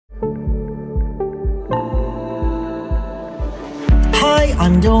Hi,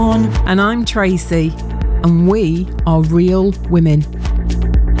 I'm Dawn. And I'm Tracy. And we are Real Women.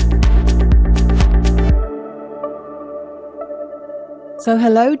 So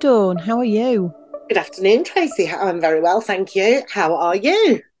hello, Dawn. How are you? Good afternoon, Tracy. I'm very well, thank you. How are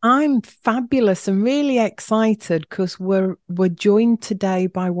you? I'm fabulous and really excited because we're joined today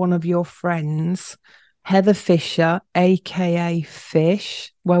by one of your friends, Heather Fisher, aka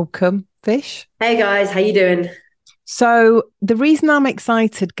Fish. Welcome, Fish. Hey guys, how you doing? So the reason I'm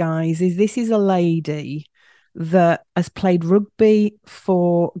excited, guys, is this is a lady that has played rugby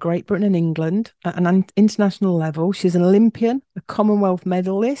for Great Britain and England at an international level. She's an Olympian, a Commonwealth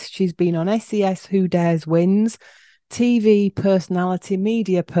medalist. She's been on SES Who Dares Wins, TV personality,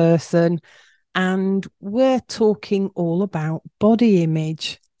 media person, and we're talking all about body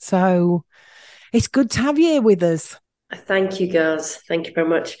image. So it's good to have you here with us. Thank you, girls. Thank you very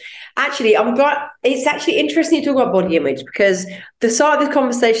much. Actually, it's actually interesting to talk about body image because the start of this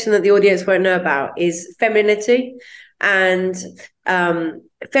conversation that the audience won't know about is femininity. And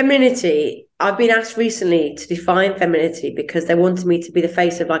femininity, I've been asked recently to define femininity because they wanted me to be the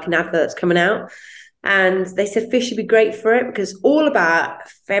face of like an advert that's coming out. And they said Fish should be great for it because it's all about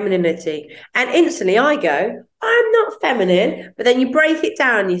femininity. And instantly I go, I'm not feminine. But then you break it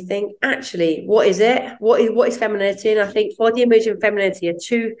down and you think, actually, what is it? What is femininity? And I think body image and femininity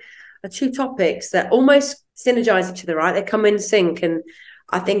are two topics that almost synergize each other, right? They come in sync. And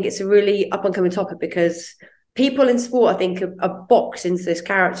I think it's a really up and coming topic because people in sport, I think, are boxed into this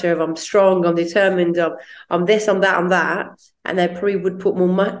character of I'm strong, I'm determined, I'm this, I'm that, I'm that. And they probably would put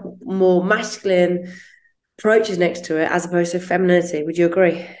more masculine approaches next to it as opposed to femininity. Would you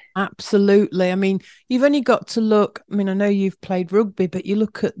agree? Absolutely. I mean, you've only got to look, I know you've played rugby, but you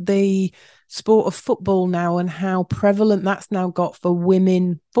look at the sport of football now and how prevalent that's now got for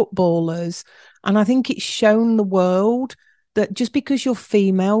women footballers. And I think it's shown the world that just because you're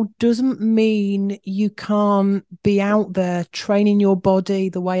female doesn't mean you can't be out there training your body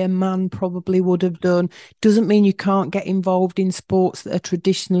the way a man probably would have done. Doesn't mean you can't get involved in sports that are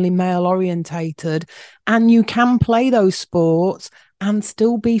traditionally male orientated. And you can play those sports and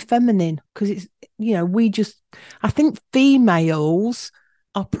still be feminine because it's, I think females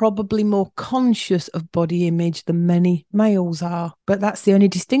are probably more conscious of body image than many males are, but that's the only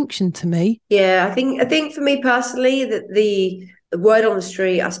distinction to me. Yeah, I think for me personally, that the word on the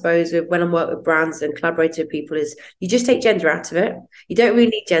street, I suppose, when I'm working with brands and collaborating with people is you just take gender out of it. You don't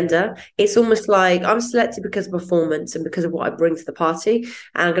really need gender. It's almost like I'm selected because of performance and because of what I bring to the party.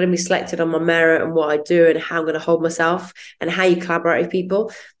 And I'm going to be selected on my merit and what I do and how I'm going to hold myself and how you collaborate with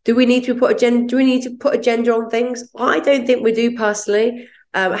people. Do we need to put a gender on things? I don't think we do personally.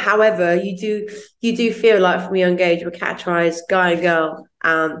 However, you do feel like from a young age we're categorized guy and girl,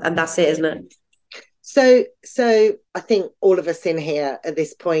 and that's it, isn't it? So I think all of us in here at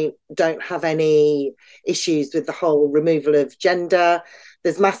this point don't have any issues with the whole removal of gender.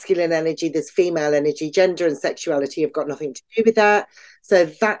 There's masculine energy, there's female energy. Gender and sexuality have got nothing to do with that, so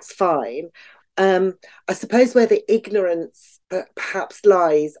that's fine. I suppose where the ignorance perhaps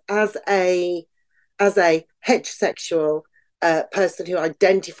lies as a heterosexual person who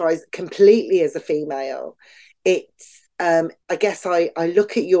identifies completely as a female, it's I guess I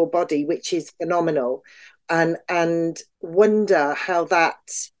look at your body, which is phenomenal, and wonder how that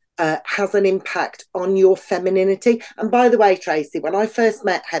has an impact on your femininity. And by the way, Tracy, when I first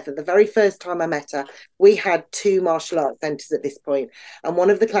met Heather, the very first time I met her, we had 2 martial arts centres at this point, and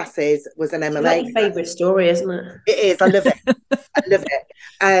one of the classes was an MMA. It's like your favourite story, isn't it? It is. I love it. I love it.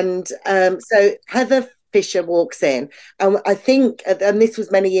 And so Heather Fisher walks in, and I think, and this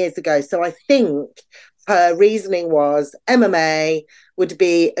was many years ago, so I think her reasoning was MMA would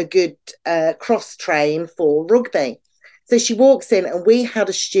be a good cross train for rugby. So she walks in, and we had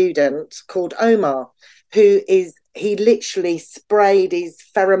a student called Omar he literally sprayed his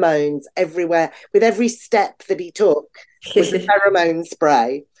pheromones everywhere. With every step that he took was a pheromone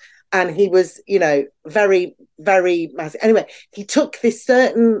spray. And he was, very, very massive. Anyway, he took this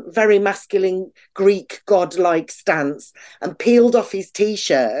certain very masculine Greek godlike stance and peeled off his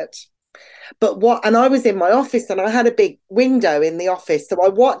T-shirt. And I was in my office and I had a big window in the office. So I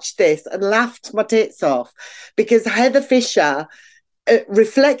watched this and laughed my tits off because Heather Fisher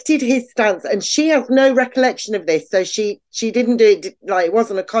reflected his stance, and she has no recollection of this. So she didn't do it, like it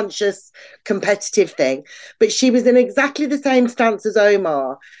wasn't a conscious competitive thing, but she was in exactly the same stance as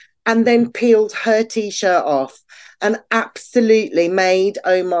Omar, and then peeled her T-shirt off and absolutely made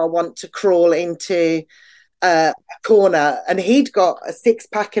Omar want to crawl into a corner, and he'd got a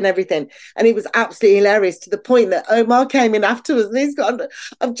 6-pack and everything, and it was absolutely hilarious, to the point that Omar came in afterwards and he's gone,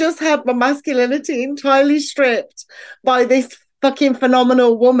 I've just had my masculinity entirely stripped by this fucking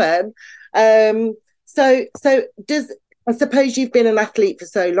phenomenal woman. So I suppose you've been an athlete for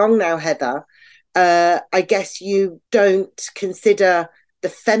so long now, Heather. I guess you don't consider the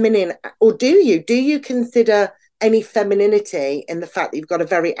feminine, or do you? Do you consider any femininity in the fact that you've got a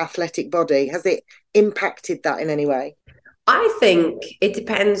very athletic body? Has it impacted that in any way? I think it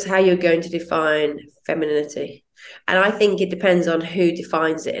depends how you're going to define femininity. And I think it depends on who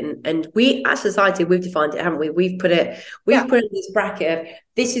defines it. And we, as society, we've defined it, haven't we? We've put it in this bracket of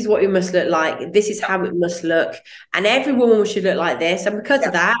this is what we must look like, this is how it must look, and every woman should look like this. And because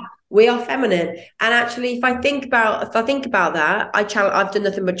of that, we are feminine. And actually, if I think about that, I've done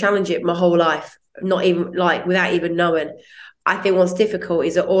nothing but challenge it my whole life, not even like without even knowing. I think what's difficult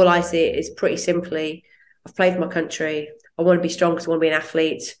is that all I see is pretty simply, I've played for my country. I want to be strong because I want to be an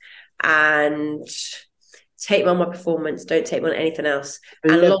athlete, and take me on my performance, don't take me on anything else.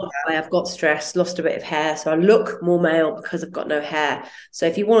 And along the way, I've got stressed, lost a bit of hair, so I look more male because I've got no hair. So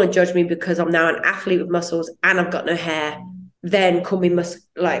if you want to judge me because I'm now an athlete with muscles and I've got no hair, then call me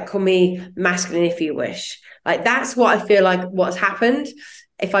masculine if you wish. Like, that's what I feel like what's happened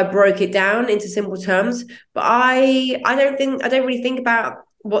if I broke it down into simple terms. But I don't really think about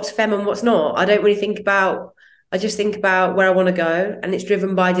what's femme and what's not. I just think about where I want to go, and it's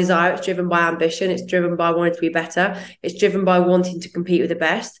driven by desire, it's driven by ambition, it's driven by wanting to be better, it's driven by wanting to compete with the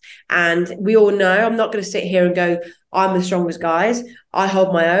best. And we all know, I'm not going to sit here and go, I'm the strongest guys. I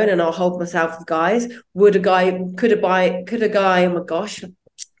hold my own and I'll hold myself with guys. Could a guy, oh my gosh,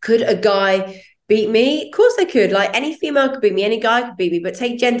 could a guy beat me? Of course they could. Like, any female could beat me, any guy could beat me, but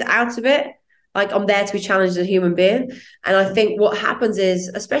take gender out of it. Like, I'm there to be challenged as a human being. And I think what happens is,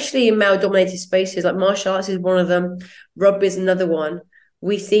 especially in male-dominated spaces, like martial arts is one of them, rugby is another one,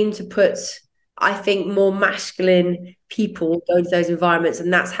 we seem to put, I think, more masculine people go into those environments,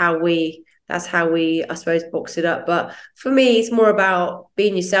 and that's how we, I suppose, box it up. But for me, it's more about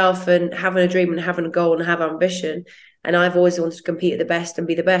being yourself and having a dream and having a goal and have ambition. And I've always wanted to compete at the best and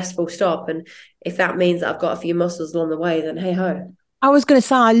be the best, full stop. And if that means that I've got a few muscles along the way, then hey ho. I was going to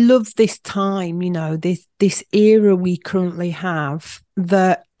say, I love this time, this era we currently have,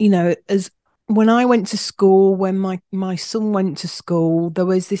 that, as when I went to school, when my son went to school, there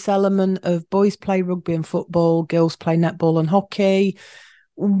was this element of boys play rugby and football, girls play netball and hockey.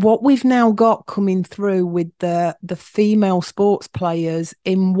 What we've now got coming through with the female sports players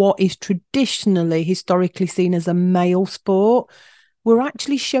in what is traditionally, historically seen as a male sport, we're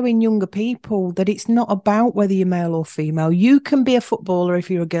actually showing younger people that it's not about whether you're male or female. You can be a footballer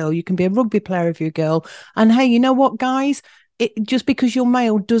if you're a girl. You can be a rugby player if you're a girl. And hey, you know what, guys? Just because you're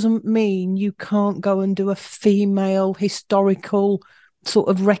male doesn't mean you can't go and do a female historical sort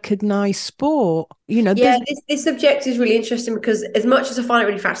of recognised sport. This subject is really interesting, because as much as I find it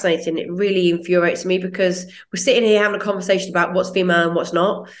really fascinating, it really infuriates me, because we're sitting here having a conversation about what's female and what's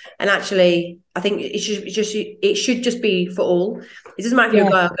not. And actually, I think it should just be for all. It doesn't matter if you're a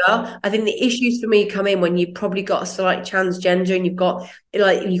guy or girl. I think the issues for me come in when you've probably got a slight transgender and you've got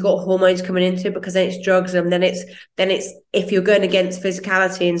hormones coming into it, because then it's drugs, and then it's if you're going against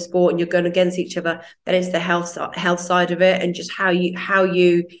physicality in sport and you're going against each other, then it's the health side of it, and just how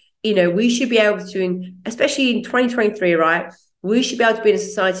you we should be able to, especially in 2023, right? We should be able to be in a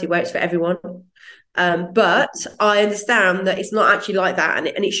society where it's for everyone. But I understand that it's not actually like that,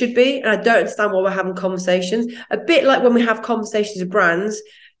 and it should be. And I don't understand why we're having conversations. A bit like when we have conversations with brands,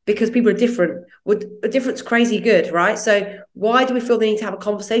 because people are different. A difference crazy good, right? So why do we feel the need to have a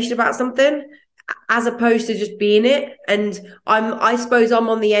conversation about something as opposed to just being it? And I suppose I'm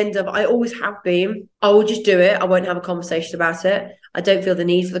on the end of, I always have been, I will just do it. I won't have a conversation about it. I don't feel the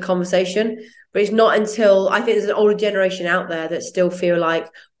need for the conversation. But it's not until, I think there's an older generation out there that still feel like,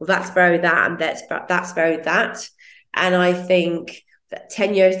 well, that's very that, and that's very that. And I think that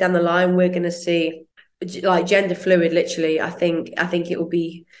 10 years down the line, we're going to see like gender fluid, literally. I think it will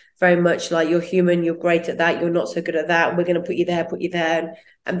be very much like, you're human, you're great at that, you're not so good at that, we're going to put you there,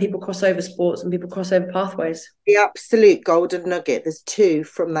 and people cross over sports and people cross over pathways. The absolute golden nugget, there's two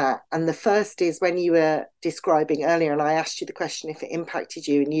from that. And the first is when you were describing earlier, and I asked you the question if it impacted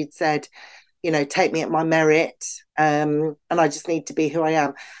you, and you'd said, take me at my merit, and I just need to be who I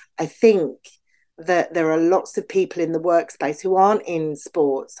am. I think that there are lots of people in the workspace who aren't in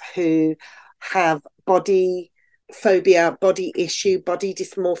sports who have body phobia, body issue, body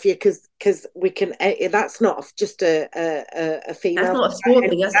dysmorphia, because we can, that's not just a female, that's not a sport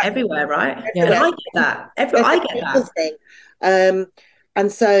thing, that's everywhere, right? Everywhere. And I get that. I get that. And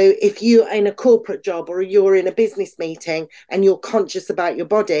so if you're in a corporate job or you're in a business meeting and you're conscious about your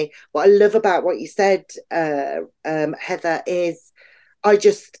body, what I love about what you said, Heather, is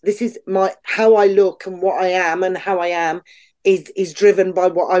this is how I look and what I am and how I am is driven by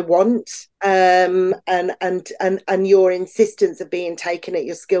what I want, and your insistence of being taken at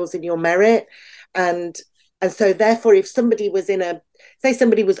your skills and your merit, and so therefore, if somebody was say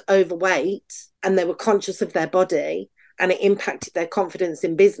somebody was overweight and they were conscious of their body and it impacted their confidence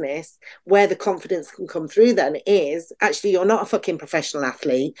in business, where the confidence can come through then is actually you're not a fucking professional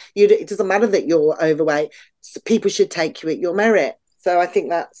athlete. It doesn't matter that you're overweight. People should take you at your merit. So I think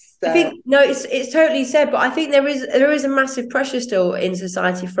that's. I think no, it's totally said, but I think there is a massive pressure still in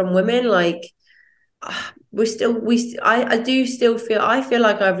society from women. Like I do still feel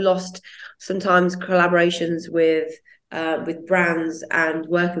like I've lost sometimes collaborations with brands and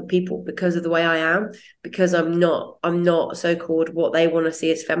work with people because of the way I am, because I'm not so-called what they want to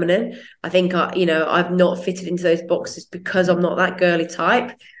see as feminine. I think I've not fitted into those boxes because I'm not that girly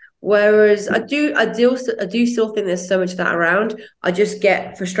type. Whereas I do still think there's so much of that around. I just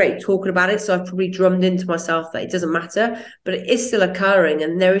get frustrated talking about it. So I've probably drummed into myself that it doesn't matter, but it is still occurring.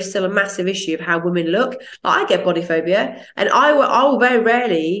 And there is still a massive issue of how women look. Like I get body phobia, and I will very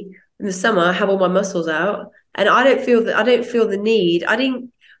rarely in the summer have all my muscles out. And I don't feel the need.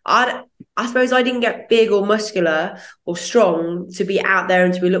 I suppose I didn't get big or muscular or strong to be out there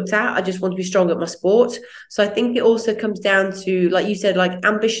and to be looked at. I just want to be strong at my sport. So I think it also comes down to, like you said, like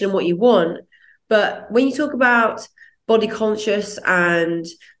ambition and what you want. But when you talk about body conscious and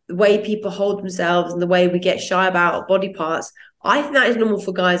the way people hold themselves and the way we get shy about body parts, I think that is normal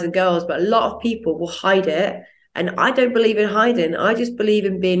for guys and girls, but a lot of people will hide it. And I don't believe in hiding. I just believe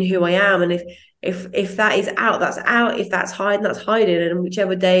in being who I am. And if that is out, that's out. If that's hiding, that's hiding. And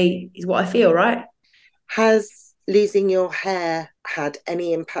whichever day is what I feel, right? Has losing your hair had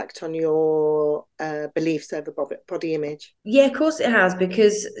any impact on your beliefs over body image? Yeah, of course it has,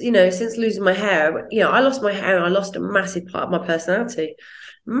 because, since losing my hair, I lost my hair and I lost a massive part of my personality.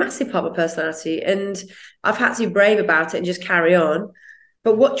 And I've had to be brave about it and just carry on.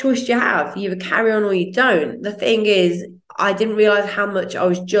 But what choice do you have? You either carry on or you don't. The thing is, I didn't realize how much I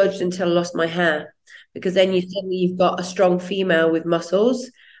was judged until I lost my hair, because then you've got a strong female with muscles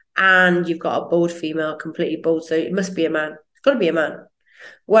and you've got a bald female, completely bald. So it must be a man. It's got to be a man.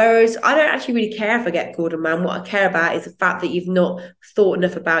 Whereas I don't actually really care if I get called a man. What I care about is the fact that you've not thought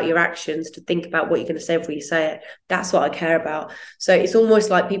enough about your actions to think about what you're going to say before you say it. That's what I care about. So it's almost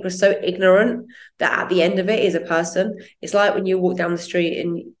like people are so ignorant that at the end of it is a person. It's like when you walk down the street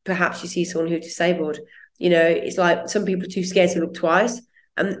and perhaps you see someone who's disabled. It's like some people are too scared to look twice.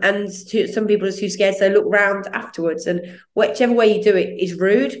 And some people are too scared, so they look round afterwards. And whichever way you do it is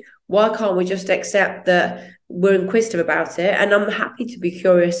rude. Why can't we just accept that we're inquisitive about it? And I'm happy to be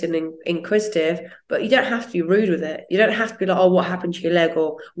curious and inquisitive, but you don't have to be rude with it. You don't have to be like, oh, what happened to your leg?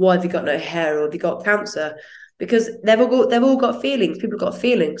 Or why have you got no hair? Or have you got cancer? Because they've all got feelings. People have got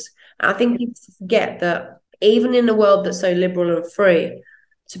feelings. And I think people forget that even in a world that's so liberal and free,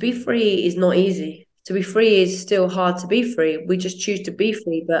 to be free is not easy. To be free is still hard to be free. We just choose to be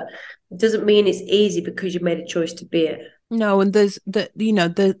free, but it doesn't mean it's easy because you made a choice to be it. No, and there's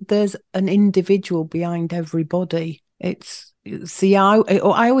an individual behind everybody. I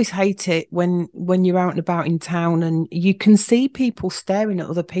always hate it when you're out and about in town and you can see people staring at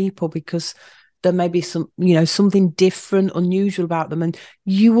other people because there may be something different, unusual about them, and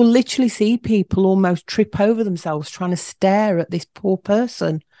you will literally see people almost trip over themselves trying to stare at this poor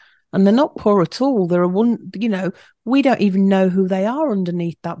person. And they're not poor at all. They're we don't even know who they are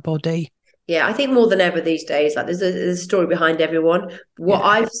underneath that body. Yeah, I think more than ever these days, like there's a story behind everyone. What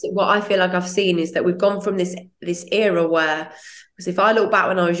I feel like I've seen is that we've gone from this era where, because if I look back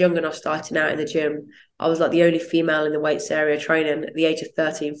when I was young and I was starting out in the gym, I was like the only female in the weights area training at the age of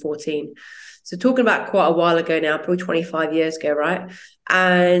 13, 14. So talking about quite a while ago now, probably 25 years ago, right?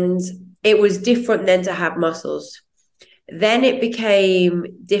 And it was different then to have muscles. Then it became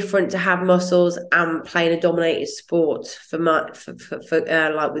different to have muscles and playing a dominated sport for like with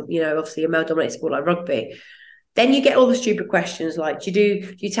obviously a male dominated sport like rugby. Then you get all the stupid questions like, do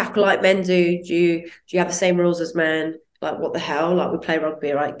you tackle like men do? Do you have the same rules as men? Like what the hell? Like we play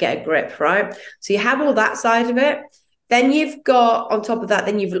rugby, right? Get a grip, right? So you have all that side of it. Then you've got, on top of that,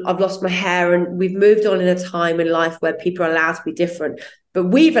 I've lost my hair, and we've moved on in a time in life where people are allowed to be different. But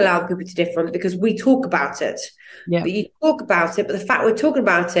we've allowed people to be different because we talk about it. Yeah. But you talk about it, but the fact we're talking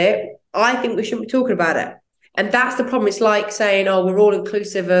about it, I think we shouldn't be talking about it. And that's the problem. It's like saying, oh, we're all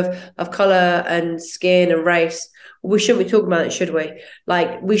inclusive of colour and skin and race. We shouldn't be talking about it, should we?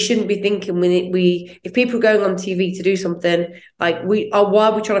 Like, we shouldn't be thinking if people are going on TV to do something, like why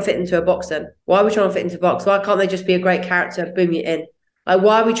are we trying to fit into a box then? Why are we trying to fit into a box? Why can't they just be a great character, boom, you in? Like,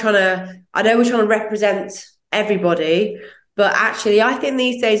 why are we I know we're trying to represent everybody, But actually, I think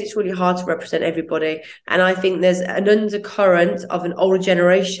these days it's really hard to represent everybody. And I think there's an undercurrent of an older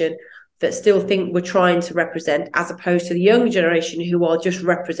generation that still think we're trying to represent, as opposed to the younger generation who are just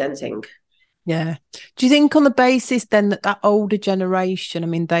representing. Yeah. Do you think on the basis then that older generation, I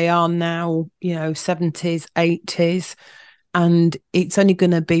mean, they are now, 70s, 80s, and it's only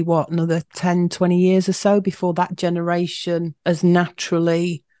going to be another 10, 20 years or so before that generation is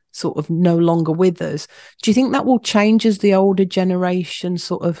naturally sort of no longer with us. Do you think that will change as the older generation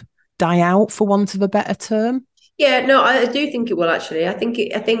sort of die out, for want of a better term? Yeah, no, I do think it will actually. I think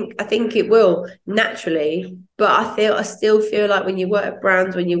it will naturally. But I still feel like when you work at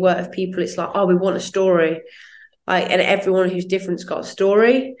brands, when you work with people, it's like, oh, we want a story. Like, and everyone who's different's got a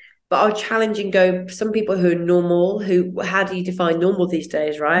story. But I'll challenge and go, some people who are normal, how do you define normal these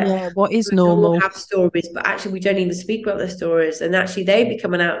days, right? Yeah, what is Who normal? have stories, but actually we don't even speak about their stories. And actually they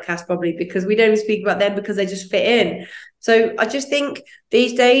become an outcast probably because we don't even speak about them because they just fit in. So I just think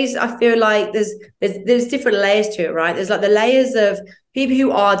these days I feel like there's different layers to it, right? There's like the layers of people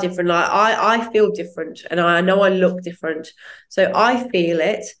who are different. Like I feel different and I know I look different. So I feel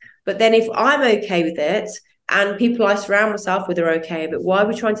it. But then if I'm okay with it, and people I surround myself with are okay with it, why are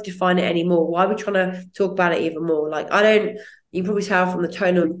we trying to define it anymore? Why are we trying to talk about it even more? Like, you probably tell from the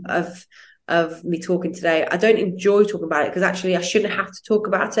tone of me talking today, I don't enjoy talking about it because actually I shouldn't have to talk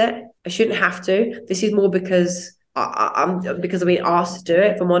about it. I shouldn't have to. This is more because I'm being asked to do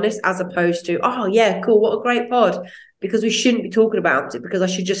it, if I'm honest, as opposed to, oh yeah, cool, what a great pod. Because we shouldn't be talking about it because I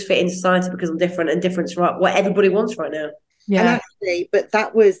should just fit in society because I'm different and different's right what everybody wants right now. Yeah. And actually, but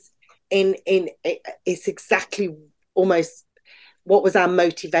that was it's exactly almost what was our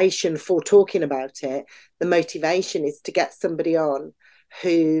motivation for talking about it. The motivation is to get somebody on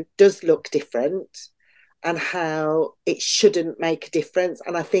who does look different and how it shouldn't make a difference.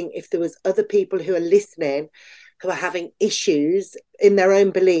 And I think if there was other people who are listening who are having issues in their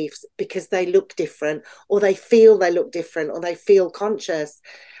own beliefs because they look different or they feel they look different or they feel conscious,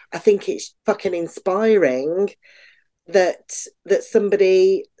 I think it's fucking inspiring that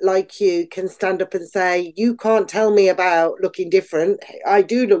somebody like you can stand up and say, you can't tell me about looking different. I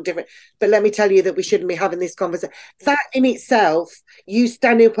do look different, but let me tell you that we shouldn't be having this conversation. That in itself, you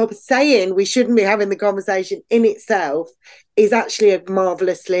standing up saying we shouldn't be having the conversation in itself is actually a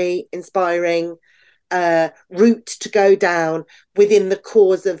marvelously inspiring route to go down within the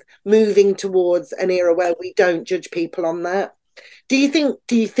cause of moving towards an era where we don't judge people on that. Do you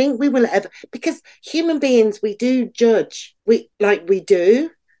think we will ever, because human beings, we do judge, we do.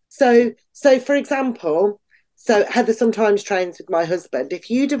 So for example, so Heather sometimes trains with my husband. If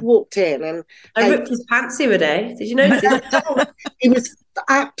you'd have walked in and I ripped his pants the other day. Did you notice? He was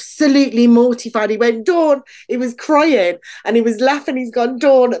absolutely mortified. He went, Dawn, he was crying and he was laughing. He's gone,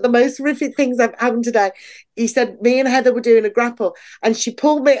 Dawn, the most horrific things have happened today. He said, me and Heather were doing a grapple and she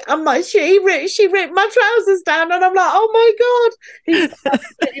pulled me and she ripped my trousers down and I'm like, oh my God. He's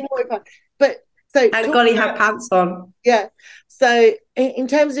absolutely mortified. But so thank God he had pants on. Yeah. So in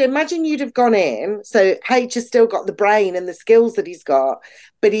terms of, imagine you'd have gone in, so H has still got the brain and the skills that he's got,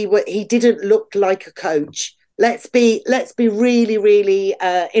 but he didn't look like a coach. Let's be really, really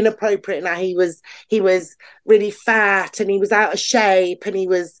inappropriate now. He was really fat and he was out of shape and he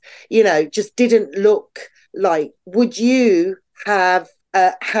was, just didn't look like. Would you have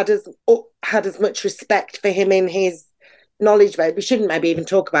had as much respect for him in his knowledge base? We shouldn't maybe even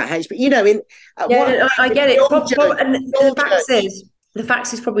talk about H, but I get it. And the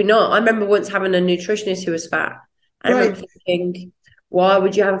fact is probably not. I remember once having a nutritionist who was fat. I remember thinking, why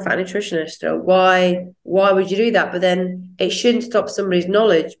would you have a fat nutritionist? Or why would you do that? But then it shouldn't stop somebody's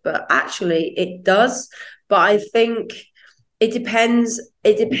knowledge, but actually it does. But I think it depends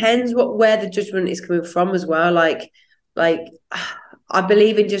where the judgment is coming from as well. Like I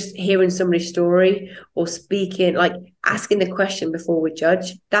believe in just hearing somebody's story or speaking, like asking the question before we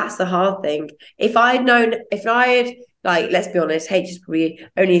judge. That's the hard thing. If I had, let's be honest, H is probably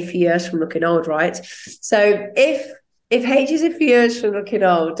only a few years from looking old, right? So if H is a few years from looking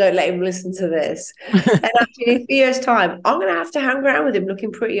old, don't let him listen to this. And actually, in a few years' time, I'm going to have to hang around with him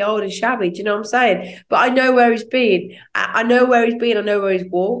looking pretty old and shabby. Do you know what I'm saying? But I know where he's been. I know where he's been. I know where he's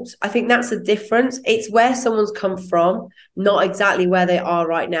walked. I think that's the difference. It's where someone's come from, not exactly where they are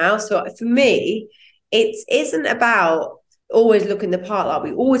right now. So for me, it isn't about always looking the part. Like,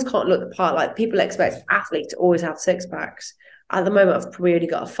 we always can't look the part. Like, people expect athletes to always have 6 packs. At the moment, I've probably only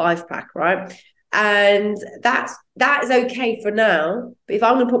got a 5-pack, right? And that is okay for now. But if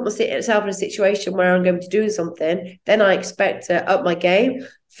I'm going to put myself in a situation where I'm going to do something, then I expect to up my game.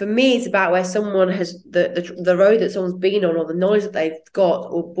 For me, it's about where someone has the road that someone's been on, or the knowledge that they've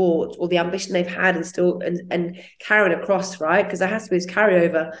got or bought, or the ambition they've had and still and carrying across, right? Because there has to be this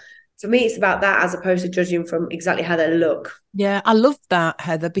carryover. For me, it's about that as opposed to judging from exactly how they look. Yeah, I love that,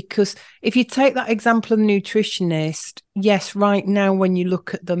 Heather, because if you take that example of a nutritionist, yes, right now when you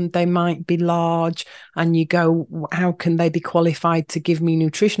look at them, they might be large and you go, how can they be qualified to give me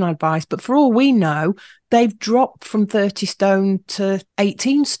nutritional advice? But for all we know, they've dropped from 30 stone to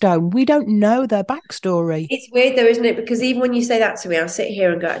 18 stone. We don't know their backstory. It's weird though, isn't it? Because even when you say that to me, I sit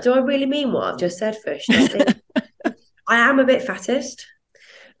here and go, do I really mean what I've just said, Fish? I think I am a bit fattest.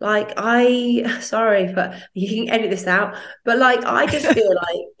 Like, sorry, but you can edit this out. But like, I just feel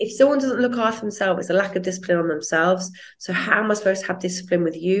like if someone doesn't look after themselves, it's a lack of discipline on themselves. So how am I supposed to have discipline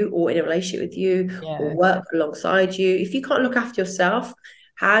with you or in a relationship with you or work alongside you? If you can't look after yourself,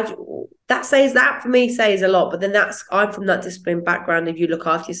 that for me says a lot. But then I'm from that discipline background. If you look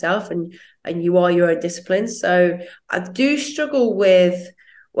after yourself and you are your own discipline. So I do struggle with,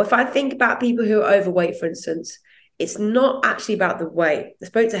 well, if I think about people who are overweight, for instance, it's not actually about the weight. I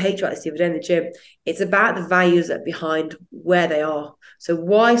spoke to H about this the other day in the gym. It's about the values that are behind where they are. So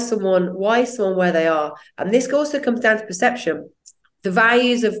why is someone where they are? And this also comes down to perception. The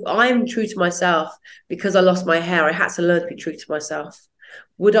values of, I'm true to myself because I lost my hair. I had to learn to be true to myself.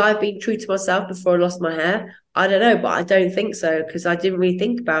 Would I have been true to myself before I lost my hair? I don't know, but I don't think so because I didn't really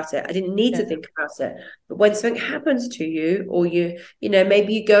think about it. I didn't need to think about it. But when something happens to you, or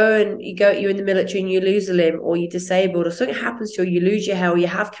maybe you're in the military and you lose a limb, or you're disabled, or something happens to you, you lose your hair, or you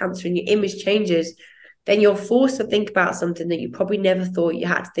have cancer and your image changes, then you're forced to think about something that you probably never thought you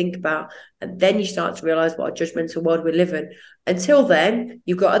had to think about. And then you start to realize what a judgmental world we live in. Until then,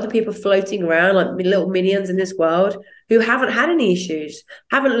 you've got other people floating around like little minions in this world who haven't had any issues,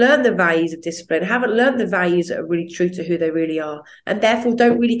 haven't learned the values of discipline, haven't learned the values that are really true to who they really are, and therefore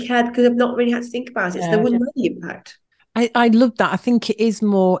don't really care because they've not really had to think about it. So they wouldn't know the impact. I love that. I think it is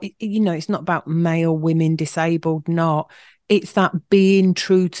more, it's not about male, women, disabled, not. It's that being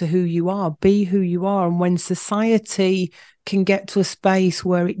true to who you are, be who you are. And when society can get to a space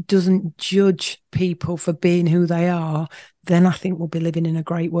where it doesn't judge people for being who they are, then I think we'll be living in a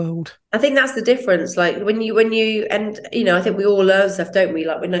great world. I think that's the difference. Like when you and I think we all learn stuff, don't we?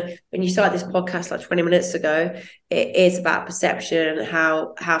 Like when you started this podcast like 20 minutes ago, it is about perception and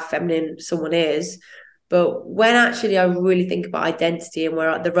how feminine someone is. But when actually I really think about identity and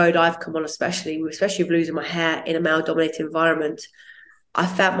where the road I've come on, especially with losing my hair in a male-dominated environment, I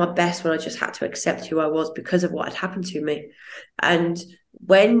felt my best when I just had to accept who I was because of what had happened to me. And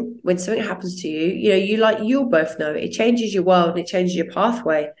when something happens to you, you'll both know, it changes your world and it changes your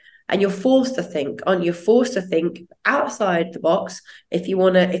pathway. And you're forced to think, you're forced to think outside the box if you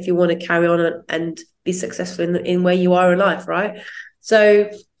want to carry on and be successful in where you are in life, right? So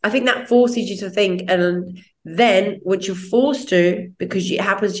I think that forces you to think. And then once you're forced to, because it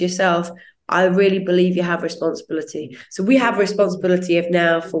happens to yourself, I really believe you have responsibility. So we have responsibility of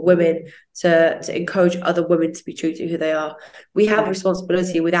now for women to encourage other women to be true to who they are. We have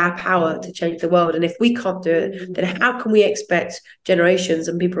responsibility with our power to change the world. And if we can't do it, then how can we expect generations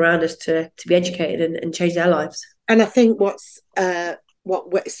and people around us to be educated and change their lives? And I think what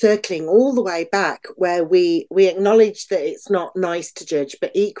we're circling all the way back, where we acknowledge that it's not nice to judge,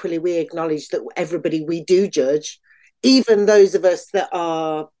 but equally we acknowledge that everybody we do judge, even those of us that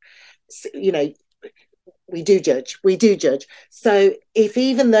are, we do judge. So if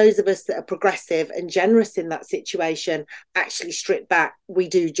even those of us that are progressive and generous in that situation actually strip back, we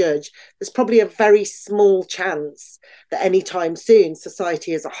do judge, there's probably a very small chance that anytime soon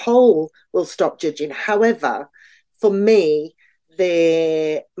society as a whole will stop judging. However, for me,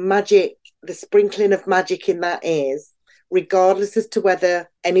 the sprinkling of magic in that is, regardless as to whether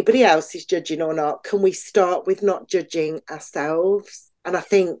anybody else is judging or not, can we start with not judging ourselves? And I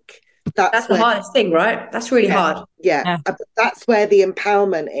think that's the hardest thing, right? That's really hard. Yeah. That's where the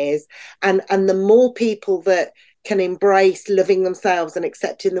empowerment is. And the more people that can embrace loving themselves and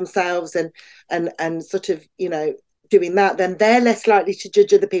accepting themselves and sort of, doing that, then they're less likely to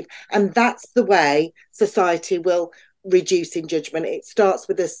judge other people. And that's the way society will reduce in judgment. It starts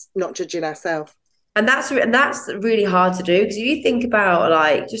with us not judging ourselves. And that's really hard to do, because if you think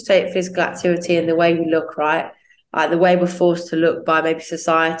about, just take physical activity and the way we look, right? The way we're forced to look by maybe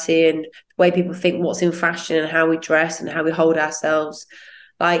society and the way people think what's in fashion and how we dress and how we hold ourselves.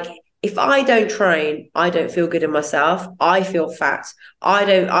 Like, if I don't train, I don't feel good in myself. I feel fat.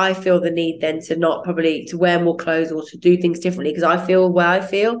 I feel the need then to not probably to wear more clothes or to do things differently because I feel where I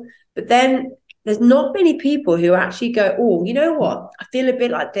feel. But then there's not many people who actually go, oh, you know what? I feel a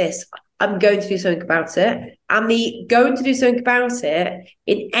bit like this. I'm going to do something about it. And the going to do something about it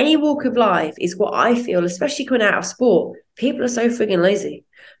in any walk of life is what I feel, especially coming out of sport. People are so frigging lazy.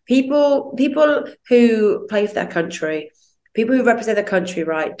 People who play for their country, people who represent their country,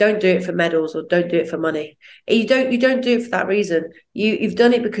 right, don't do it for medals or don't do it for money. You don't do it for that reason. You've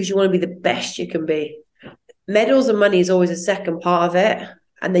done it because you want to be the best you can be. Medals and money is always a second part of it,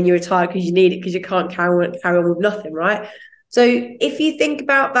 and then you retire because you need it because you can't carry on with nothing, right? So if you think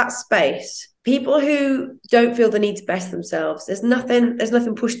about that space, people who don't feel the need to best themselves, there's nothing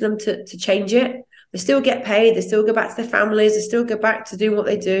pushing them to change it. They still get paid, they still go back to their families, they still go back to doing what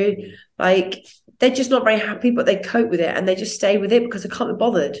they do. Like, they're just not very happy, but they cope with it and they just stay with it because they can't be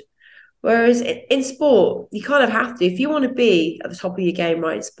bothered. Whereas in sport, you kind of have to, if you want to be at the top of your game,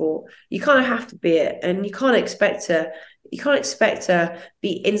 right, in sport, you kind of have to be it. And you can't expect to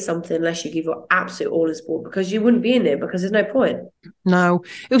be in something unless you give your absolute all in sport, because you wouldn't be in it because there's no point. No,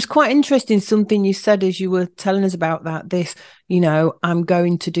 it was quite interesting, something you said as you were telling us about that, I'm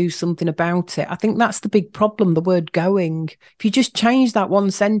going to do something about it. I think that's the big problem, the word going. If you just change that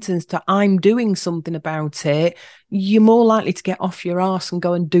one sentence to I'm doing something about it, you're more likely to get off your arse and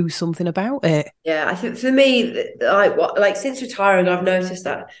go and do something about it. Yeah, I think for me, like since retiring, I've noticed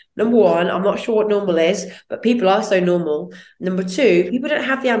that, number one, I'm not sure what normal is, but people are so normal. Number two, people don't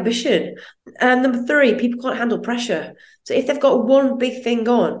have the ambition. And number three, people can't handle pressure. So if they've got one big thing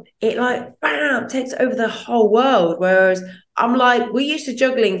on, it like, bam, takes over the whole world. Whereas I'm like, we're used to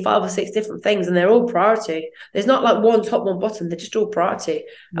juggling 5 or 6 different things and they're all priority. There's not like one top, one bottom. They're just all priority.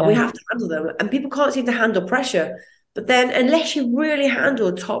 And we have to handle them. And people can't seem to handle pressure. But then unless you really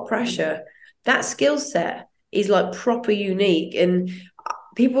handle top pressure, that skill set is like proper unique. And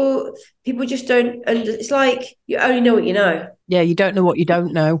people just don't. It's like you only know what you know. Yeah, you don't know what you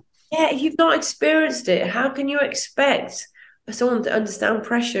don't know. Yeah, if you've not experienced it, how can you expect someone to understand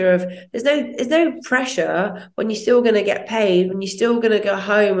pressure of there's no pressure when you're still going to get paid, when you're still going to go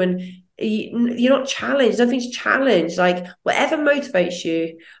home and you're not challenged. Nothing's challenged. Like, whatever motivates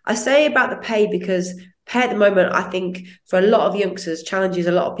you. I say about the pay because pay at the moment, I think for a lot of youngsters, challenges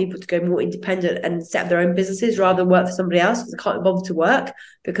a lot of people to go more independent and set up their own businesses rather than work for somebody else because they can't bother to work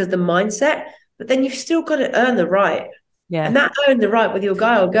because the mindset. But then you've still got to earn the right. Yeah. And that earn the right, whether you're a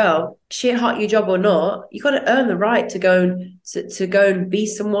guy or girl, shit hot your job or not, you got to earn the right to go and be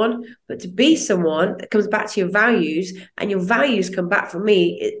someone. But to be someone, it comes back to your values, and your values come back from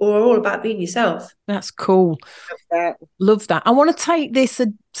me, or are all about being yourself. That's cool. Love that. I want to take this a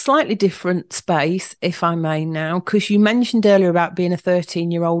slightly different space, if I may now, because you mentioned earlier about being a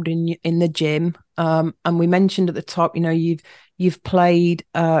 13-year-old in the gym. And we mentioned at the top, you've played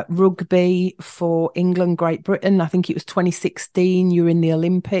rugby for England, Great Britain. I think it was 2016. You were in the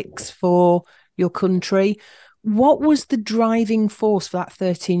Olympics for your country. What was the driving force for that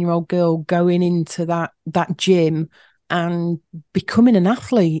 13-year-old girl going into that gym and becoming an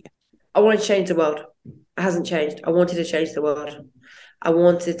athlete? I wanted to change the world. It hasn't changed. I wanted to change the world. I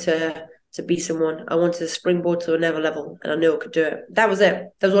wanted to be someone. I wanted to springboard to another level, and I knew I could do it. That was it.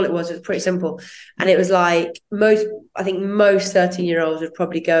 That was all it was. It was pretty simple. And it was like most 13-year-olds would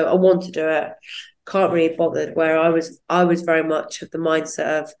probably go, I want to do it. Can't really be bothered. Where I was very much of the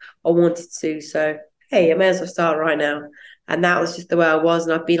mindset of I wanted to. So, hey, I may as well start right now. And that was just the way I was.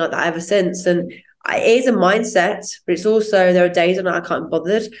 And I've been like that ever since. And it is a mindset, but it's also, there are days when I can't be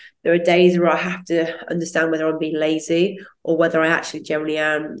bothered. There are days where I have to understand whether I'm being lazy or whether I actually generally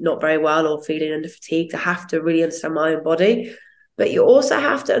am not very well or feeling under fatigue. I have to really understand my own body. But you also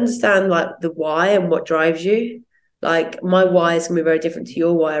have to understand like the why and what drives you. Like, my why is going to be very different to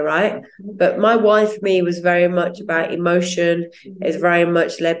your why, right? But my why for me was very much about emotion. It's very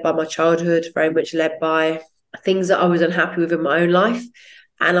much led by my childhood, very much led by things that I was unhappy with in my own life.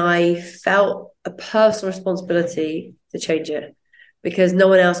 And I felt a personal responsibility to change it because no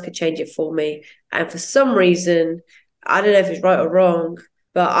one else could change it for me. And for some reason, I don't know if it's right or wrong,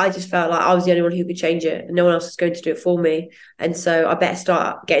 but I just felt like I was the only one who could change it and no one else was going to do it for me. And so I better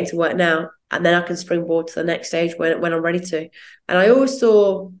start getting to work now, and then I can springboard to the next stage when I'm ready to. And I always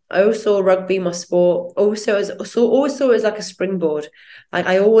saw rugby, my sport, always saw it as like a springboard. Like,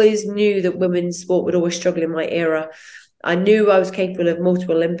 I always knew that women's sport would always struggle in my era. I knew I was capable of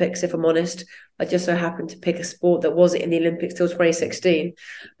multiple Olympics, if I'm honest. I just so happened to pick a sport that wasn't in the Olympics till 2016.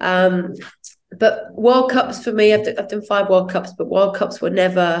 But World Cups for me, I've done 5 World Cups, but World Cups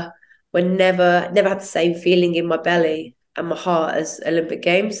never had the same feeling in my belly and my heart as Olympic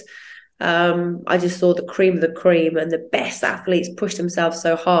Games. I just saw the cream of the cream, and the best athletes push themselves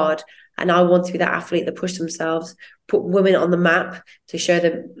so hard And I want to be that athlete that pushed themselves, put women on the map to show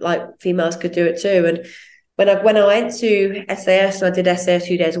them like females could do it too. And when I went to SAS and I did SAS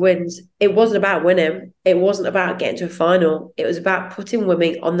 2 days wins, it wasn't about winning. It wasn't about getting to a final. It was about putting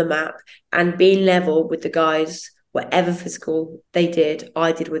women on the map and being level with the guys. Whatever physical they did,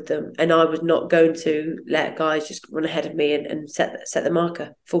 I did with them. And I was not going to let guys just run ahead of me and set the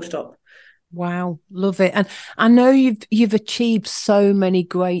marker, full stop. Wow, love it. And I know you've achieved so many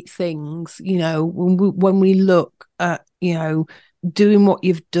great things, you know, when we look at, you know, doing what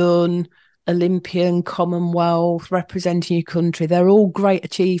you've done, Olympian, Commonwealth, representing your country, they're all great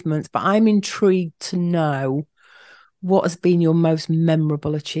achievements, but I'm intrigued to know what has been your most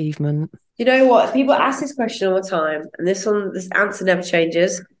memorable achievement. You know what? People ask this question all the time, and this answer never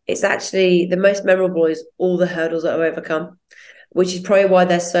changes. It's actually the most memorable is all the hurdles that I've overcome, which is probably why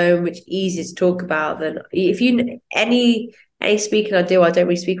they're so much easier to talk about than if you any speaking I do. I don't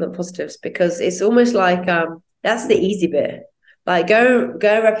really speak on positives because it's almost like that's the easy bit. Like go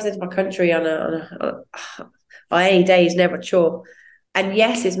represent my country on any day is never a chore. And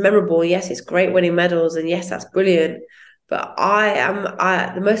yes, it's memorable. Yes, it's great winning medals, and yes, that's brilliant. But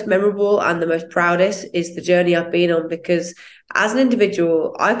the most memorable and the most proudest is the journey I've been on, because as an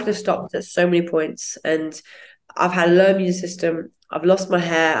individual, I could have stopped at so many points, and I've had a low immune system. I've lost my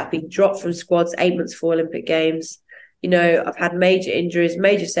hair. I've been dropped from squads 8 months before Olympic Games. You know, I've had major injuries,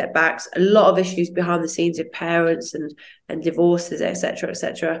 major setbacks, a lot of issues behind the scenes with parents and divorces, etc.,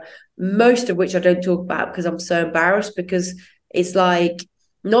 etc. Most of which I don't talk about because I'm so embarrassed, because it's like,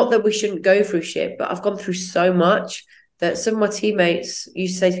 not that we shouldn't go through shit, but I've gone through so much that some of my teammates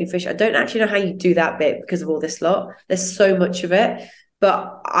used to say to me, Fish, I don't actually know how you do that bit because of all this lot. There's so much of it.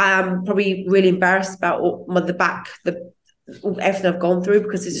 But I am probably really embarrassed about everything I've gone through,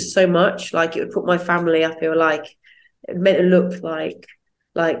 because it's just so much. Like, it would put my family, I feel like, it made it look like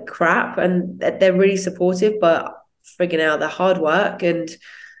crap. And they're really supportive, but frigging hell, they're hard work. And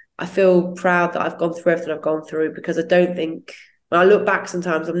I feel proud that I've gone through everything I've gone through, because I don't think, when I look back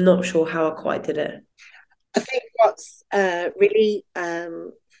sometimes, I'm not sure how I quite did it. I think what's really,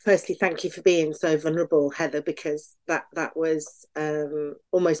 firstly, thank you for being so vulnerable, Heather, because that was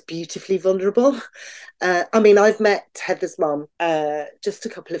almost beautifully vulnerable. I mean, I've met Heather's mom just a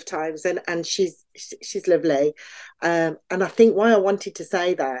couple of times, and she's lovely. And I think why I wanted to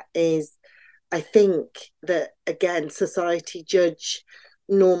say that is, I think that, again, society judge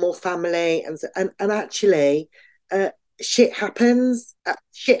normal family, and actually shit happens.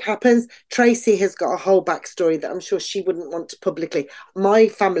 Tracy has got a whole backstory that I'm sure she wouldn't want to publicly. My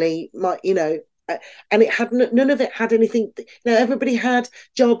family, and it had none of it had anything. Everybody had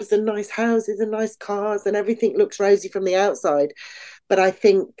jobs and nice houses and nice cars, and everything looks rosy from the outside. But I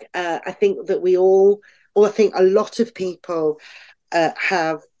think that we all, or I think a lot of people,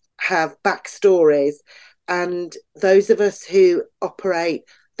 have backstories, and those of us who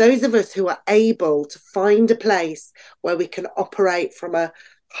are able to find a place where we can operate from a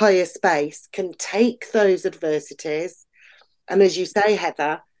higher space, can take those adversities and, as you say,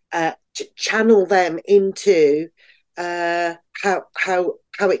 Heather, channel them into how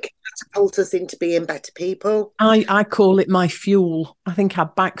it can catapult us into being better people. I call it my fuel. I think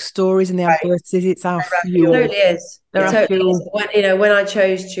our backstories and the adversities, it's our fuel. It totally is. When I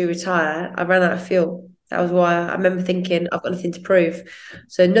chose to retire, I ran out of fuel. That was why I remember thinking, I've got nothing to prove.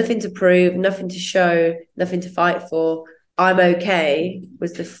 So nothing to prove, nothing to show, nothing to fight for. I'm okay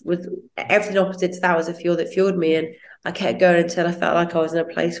with everything opposite to that was a fuel that fueled me. And I kept going until I felt like I was in a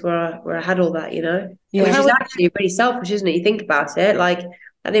place where I had all that, Yeah. Which is actually really selfish, isn't it? You think about it. Like,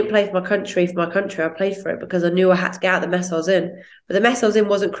 I didn't play for my country. I played for it because I knew I had to get out of the mess I was in. But the mess I was in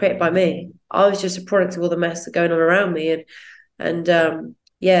wasn't created by me. I was just a product of all the mess going on around me. And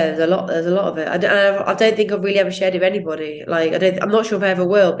yeah, there's a lot of it. I don't think I've really ever shared it with anybody. Like, I'm not sure if I ever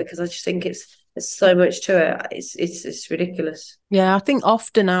will, because I just think there's so much to it. It's ridiculous. Yeah, I think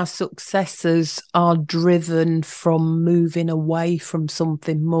often our successes are driven from moving away from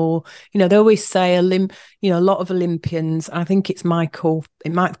something more. They always say a lot of Olympians, I think it's Michael,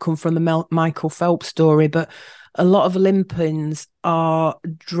 it might come from the Michael Phelps story, but a lot of Olympians are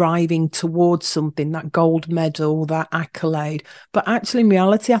driving towards something, that gold medal, that accolade. But actually, in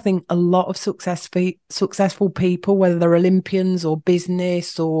reality, I think a lot of successful people, whether they're Olympians or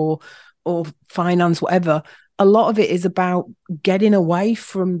business or finance, whatever, a lot of it is about getting away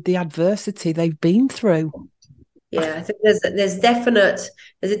from the adversity they've been through. Yeah, I think there's a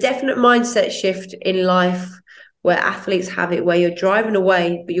definite mindset shift in life where athletes have it, where you're driving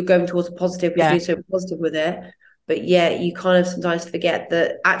away, but you're going towards a positive, because you're so positive with it. But yeah, you kind of sometimes forget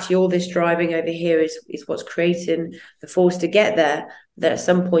that actually all this driving over here is what's creating the force to get there. That at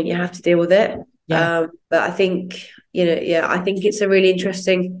some point you have to deal with it. Yeah. But I think, I think it's a really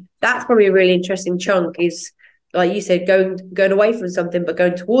interesting, that's probably a really interesting chunk is, like you said, going away from something, but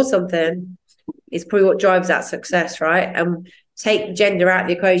going towards something is probably what drives that success, right? And take gender out of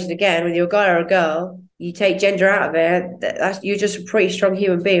the equation again, whether you're a guy or a girl, you take gender out of it, you're just a pretty strong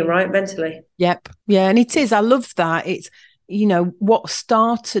human being, right? Mentally. Yep. Yeah. And it is. I love that. It's, what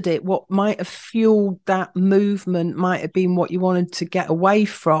started it, what might have fueled that movement might have been what you wanted to get away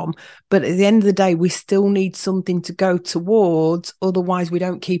from. But at the end of the day, we still need something to go towards. Otherwise, we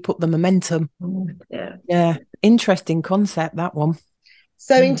don't keep up the momentum. Yeah. Yeah. Interesting concept, that one.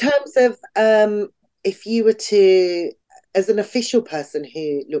 So in terms of if you were to, as an official person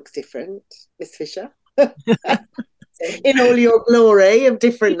who looks different, Miss Fisher, in all your glory of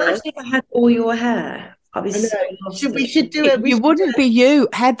differentness. Imagine if I had all your hair. I'd be so lost. We should do it. You wouldn't be you,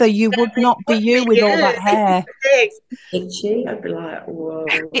 Heather. You would not be you with all that hair. Itchy. I'd be like, whoa.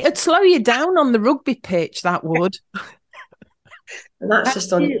 It'd slow you down on the rugby pitch, that would. And that's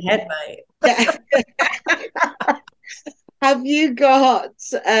just on your head, mate. Yeah. Have you got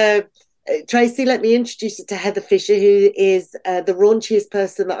Tracy? Let me introduce you to Heather Fisher, who is the raunchiest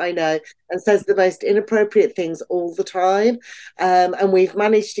person that I know and says the most inappropriate things all the time. And we've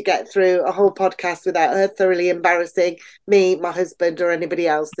managed to get through a whole podcast without her thoroughly embarrassing me, my husband, or anybody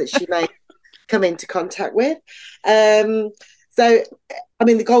else that she may come into contact with. So, I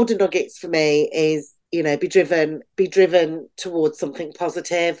mean, the golden nuggets for me is, be driven towards something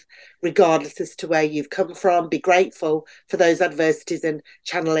positive, regardless as to where you've come from. Be grateful for those adversities and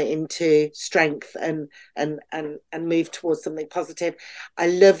channel it into strength and move towards something positive. I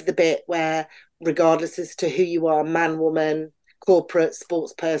love the bit where, regardless as to who you are, man, woman, corporate,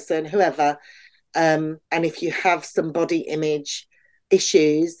 sports person, whoever, and if you have some body image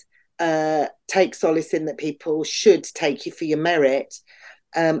issues, take solace in that people should take you for your merit.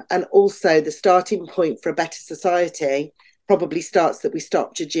 And also the starting point for a better society probably starts that we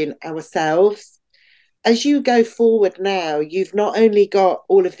stop judging ourselves. As you go forward now, you've not only got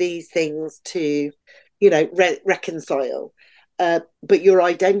all of these things to, reconcile, but your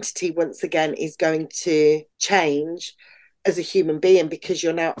identity once again is going to change as a human being because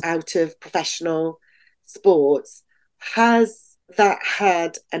you're now out of professional sports. Has that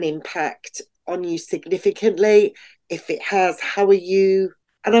had an impact on you significantly? If it has, how are you?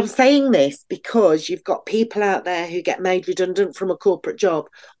 And I'm saying this because you've got people out there who get made redundant from a corporate job,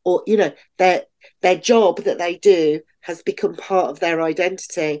 or, their job that they do has become part of their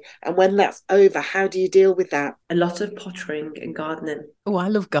identity. And when that's over, how do you deal with that? A lot of pottering and gardening. Oh, I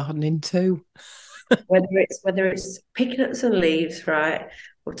love gardening too. whether it's picking up some leaves, right,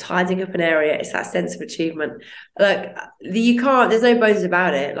 or tidying up an area, it's that sense of achievement. Like, there's no bones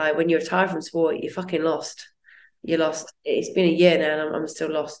about it. Like, when you retire from sport, you're fucking lost. You're lost. It's been a year now and I'm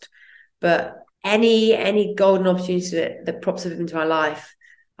still lost. But any golden opportunity that props up into my life,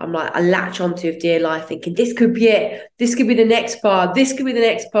 I'm like, I latch onto with dear life, thinking this could be it. This could be the next part. This could be the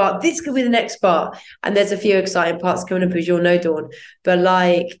next part. This could be the next part. And there's a few exciting parts coming up, as you'll know, Dawn. But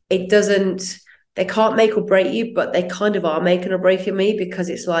like, they can't make or break you, but they kind of are making or breaking me, because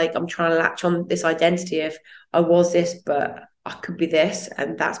it's like I'm trying to latch on this identity of I was this, but I could be this,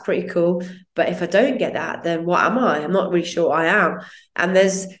 and that's pretty cool. But if I don't get that, then what am I? I'm not really sure what I am. And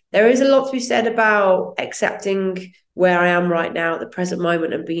there is a lot to be said about accepting where I am right now at the present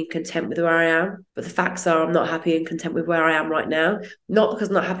moment and being content with where I am. But the facts are I'm not happy and content with where I am right now. Not because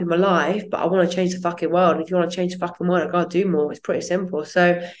I'm not happy in my life, but I want to change the fucking world. And if you want to change the fucking world, I've got to do more. It's pretty simple.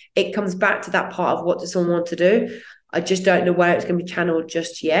 So it comes back to that part of what does someone want to do? I just don't know where it's going to be channeled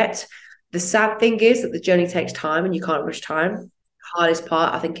just yet. The sad thing is that the journey takes time and you can't rush time. The hardest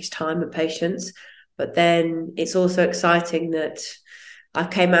part, I think, is time and patience. But then it's also exciting that I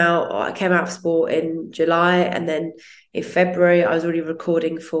came out of sport in July, and then in February I was already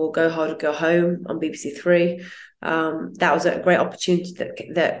recording for Go Hard or Go Home on BBC Three. That was a great opportunity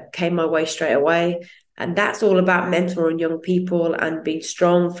that came my way straight away. And that's all about mentoring young people and being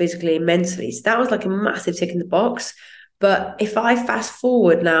strong physically and mentally. So that was like a massive tick in the box. But if I fast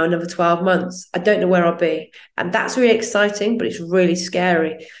forward now another 12 months, I don't know where I'll be. And that's really exciting, but it's really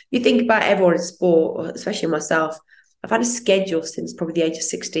scary. You think about everyone in sport, especially myself. I've had a schedule since probably the age of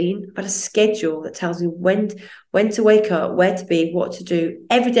 16. I've had a schedule that tells me when to wake up, where to be, what to do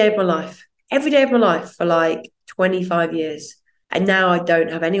every day of my life for like 25 years. And now I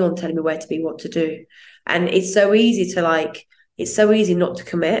don't have anyone telling me where to be, what to do. And it's so easy not to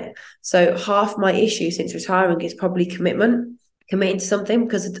commit. So half my issue since retiring is probably committing to something,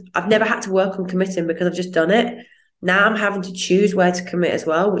 because I've never had to work on committing because I've just done it. Now I'm having to choose where to commit as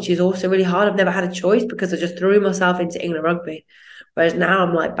well, which is also really hard. I've never had a choice because I just threw myself into England rugby. Whereas now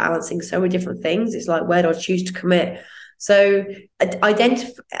I'm like balancing so many different things. It's like, where do I choose to commit? So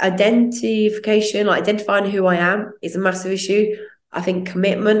identification, like identifying who I am, is a massive issue. I think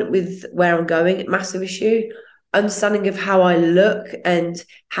commitment with where I'm going, massive issue. Understanding of how I look and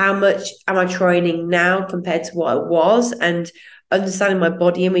how much am I training now compared to what I was, and understanding my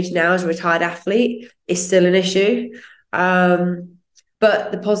body image now as a retired athlete is still an issue.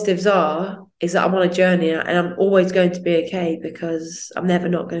 But the positives is that I'm on a journey and I'm always going to be okay, because I'm never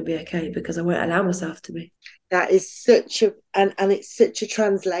not going to be okay, because I won't allow myself to be. That is such a, and it's such a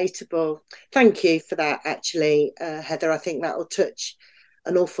translatable. Thank you for that, actually, Heather. I think that will touch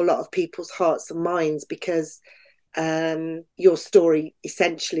an awful lot of people's hearts and minds, because your story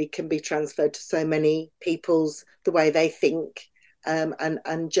essentially can be transferred to so many people's, the way they think,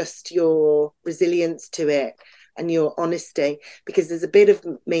 and just your resilience to it and your honesty. Because there's a bit of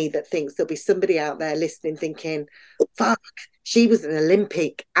me that thinks there'll be somebody out there listening thinking, fuck, she was an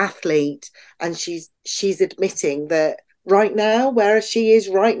Olympic athlete, and she's admitting that right now, where she is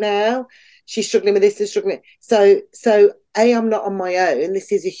right now, she's struggling with this and struggling. So I'm not on my own.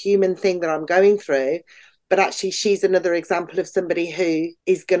 This is a human thing that I'm going through. But actually, she's another example of somebody who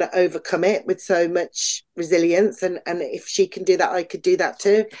is going to overcome it with so much resilience. And if she can do that, I could do that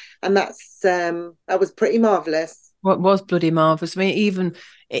too. And that was pretty marvellous. What was bloody marvellous. I mean, even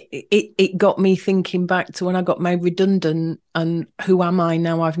it got me thinking back to when I got made redundant, and who am I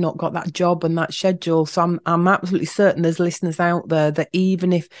now? I've not got that job and that schedule. So I'm absolutely certain there's listeners out there that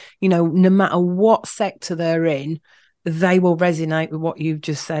even if, no matter what sector they're in, they will resonate with what you've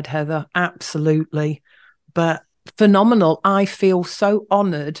just said, Heather. Absolutely. But phenomenal. I feel so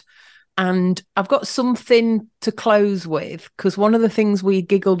honoured. And I've got something to close with, because one of the things we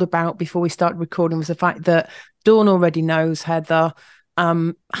giggled about before we started recording was the fact that Dawn already knows Heather.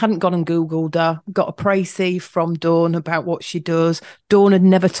 Hadn't gone and Googled her, got a précis from Dawn about what she does. Dawn had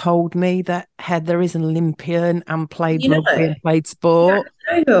never told me that Heather is an Olympian and played rugby and played sport.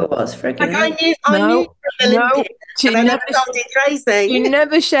 I know who it was, freaking. I knew Olympian. She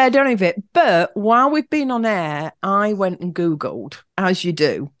never shared any of it. But while we've been on air, I went and Googled, as you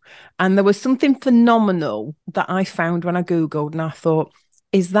do. And there was something phenomenal that I found when I Googled, and I thought,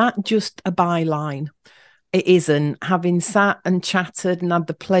 is that just a byline? It isn't. Having sat and chatted and had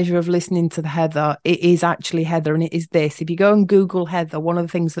the pleasure of listening to the Heather, it is actually Heather, and it is this. If you go and Google Heather, one of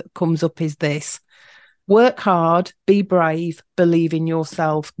the things that comes up is this: work hard, be brave, believe in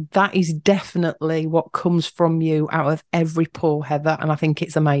yourself. That is definitely what comes from you out of every pore, Heather, and I think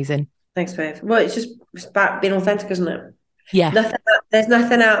it's amazing. Thanks, babe. Well, it's about being authentic, isn't it? Yeah. There's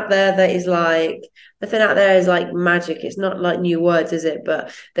nothing out there that is like, magic. It's not like new words, is it?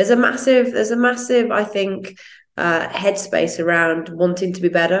 But there's a massive, I think, headspace around wanting to be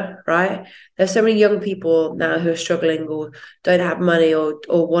better, right? There's so many young people now who are struggling or don't have money or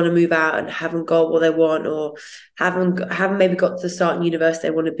want to move out and haven't got what they want, or haven't maybe got to the starting university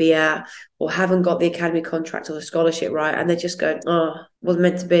they want to be at, or haven't got the academy contract or the scholarship, right? And they're just going, oh, wasn't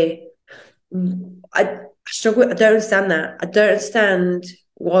meant to be. I struggle. I don't understand that. I don't understand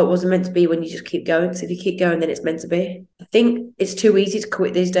why it wasn't meant to be when you just keep going. Because if you keep going, then it's meant to be. I think it's too easy to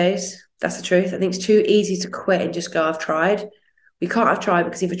quit these days. That's the truth. I think it's too easy to quit and just go, I've tried. We can't have tried,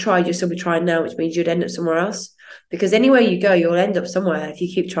 because if you tried, you'll still be trying now, which means you'd end up somewhere else. Because anywhere you go, you'll end up somewhere if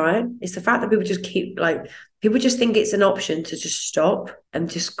you keep trying. It's the fact that people just people just think it's an option to just stop and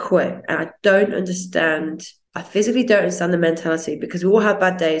just quit. And I don't understand. I physically don't understand the mentality, because we all have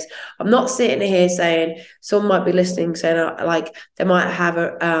bad days. I'm not sitting here saying, someone might be listening saying like they might have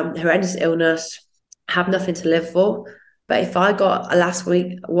a horrendous illness, have nothing to live for. But if I got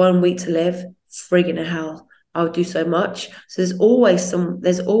 1 week to live, friggin' hell, I would do so much. So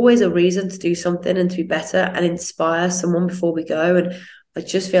there's always a reason to do something and to be better and inspire someone before we go. And I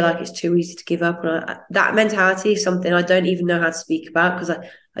just feel like it's too easy to give up. And that mentality is something I don't even know how to speak about, because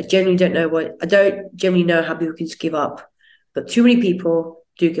I genuinely don't know how people can just give up. But too many people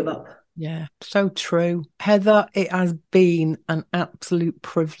do give up. Yeah, so true. Heather, it has been an absolute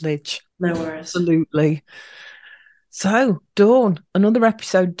privilege. No worries. Absolutely. So, Dawn, another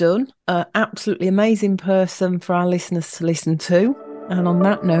episode done. Absolutely amazing person for our listeners to listen to. And on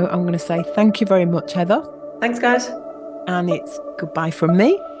that note, I'm going to say thank you very much, Heather. Thanks, guys. And it's goodbye from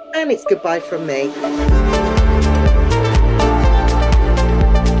me. And it's goodbye from me.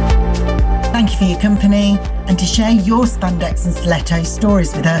 Thank you for your company. And to share your spandex and stiletto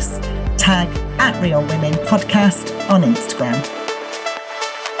stories with us, tag @RealWomenPodcast on Instagram.